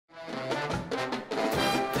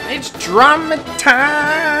It's drama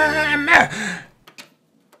time!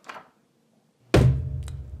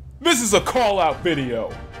 This is a call-out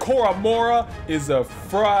video. Koramora is a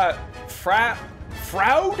fraud?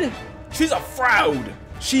 She's a fraud.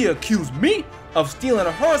 She accused me of stealing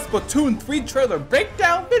her Splatoon 3 trailer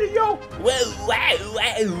breakdown video.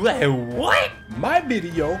 What? My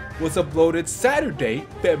video was uploaded Saturday,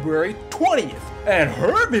 February 20th, and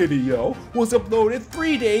her video was uploaded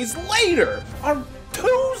 3 days later, on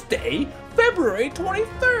Tuesday, February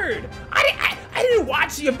 23rd. I didn't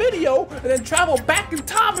watch your video and then travel back in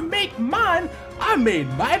time and make mine. I made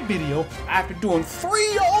my video after doing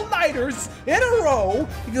 3 all-nighters in a row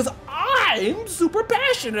because I'm super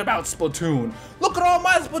passionate about Splatoon. Look at all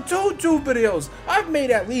my Splatoon 2 videos. I've made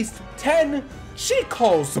at least 10. She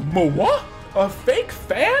calls Moa a fake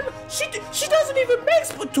fan? She doesn't even make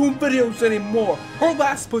Splatoon videos anymore. Her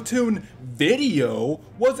last Splatoon video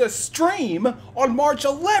was a stream on March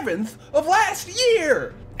 11th of last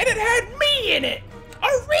year. And it had me in it, a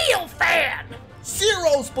real fan.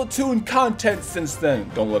 0 Splatoon content since then.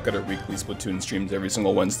 Don't look at her weekly Splatoon streams every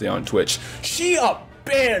single Wednesday on Twitch. She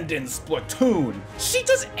abandoned Splatoon. She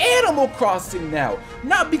does Animal Crossing now.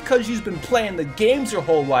 Not because she's been playing the games her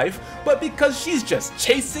whole life, but because she's just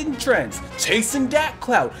chasing trends, chasing that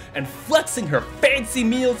clout, and flexing her fancy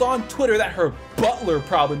meals on Twitter that her butler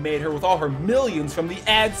probably made her with all her millions from the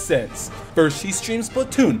AdSense. First she streams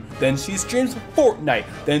Splatoon, then she streams Fortnite,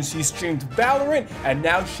 then she streams Valorant, and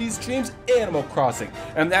now she streams Animal Crossing.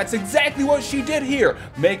 And that's exactly what she did here.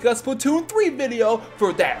 Make a Splatoon 3 video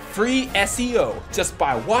for that free SEO. Just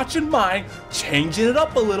by watching mine, changing it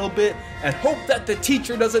up a little bit, and hope that the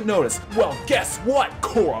teacher doesn't notice. Well, guess what,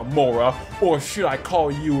 Koramora? Or should I call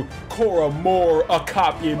you Koramora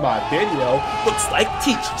copying my video? Looks like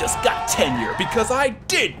teacher just got tenure because I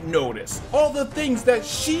did notice. All the things that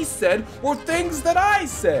she said were things that I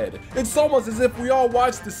said. It's almost as if we all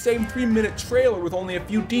watched the same 3-minute trailer with only a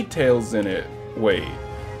few details in it. Wait.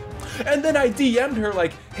 And then I DM'd her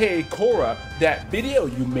like, hey Cora, that video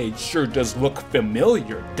you made sure does look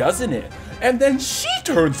familiar, doesn't it? And then she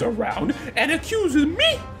turns around and accuses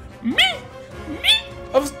me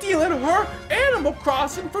of stealing her Animal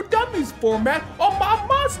Crossing for Dummies format on my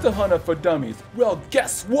Monster Hunter for Dummies. Well,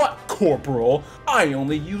 guess what, Corporal? I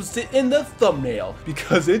only used it in the thumbnail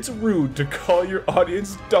because it's rude to call your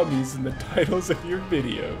audience dummies in the titles of your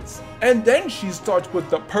videos. And then she starts with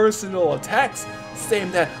the personal attacks,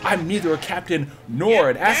 saying that I'm neither a captain nor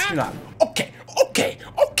an astronaut. Okay.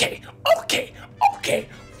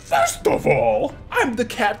 First of all, I'm the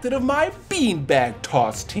captain of my beanbag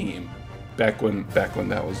toss team. Back when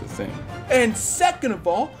that was a thing. And second of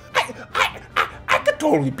all, I could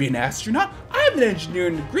totally be an astronaut. I have an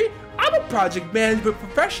engineering degree. I'm a project management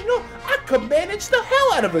professional. I could manage the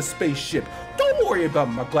hell out of a spaceship. Don't worry about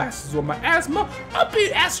my glasses or my asthma. I'll be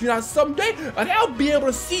an astronaut someday, and I'll be able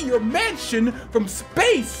to see your mansion from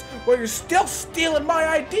space while you're still stealing my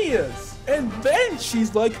ideas. And then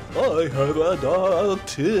she's like, I have a dog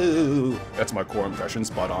too. That's my core impression,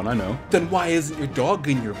 spot on, I know. Then why isn't your dog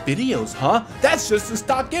in your videos, huh? That's just a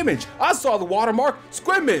stock image. I saw the watermark.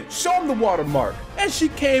 Squid, show him the watermark. And she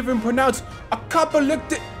can't even pronounce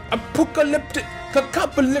apocalyptic.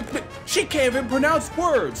 She can't even pronounce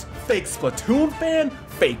words. Fake Splatoon fan,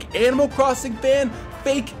 fake Animal Crossing fan,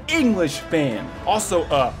 fake English fan. Also,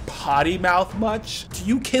 potty mouth much? Do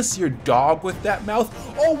you kiss your dog with that mouth?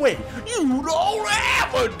 Oh wait, you don't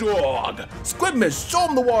have a dog! Squid, show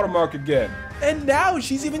him the watermark again. And now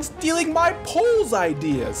she's even stealing my polls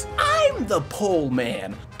ideas. I'm the poll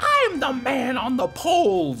man. I'm the man on the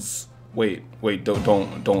polls. Wait,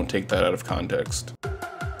 don't take that out of context.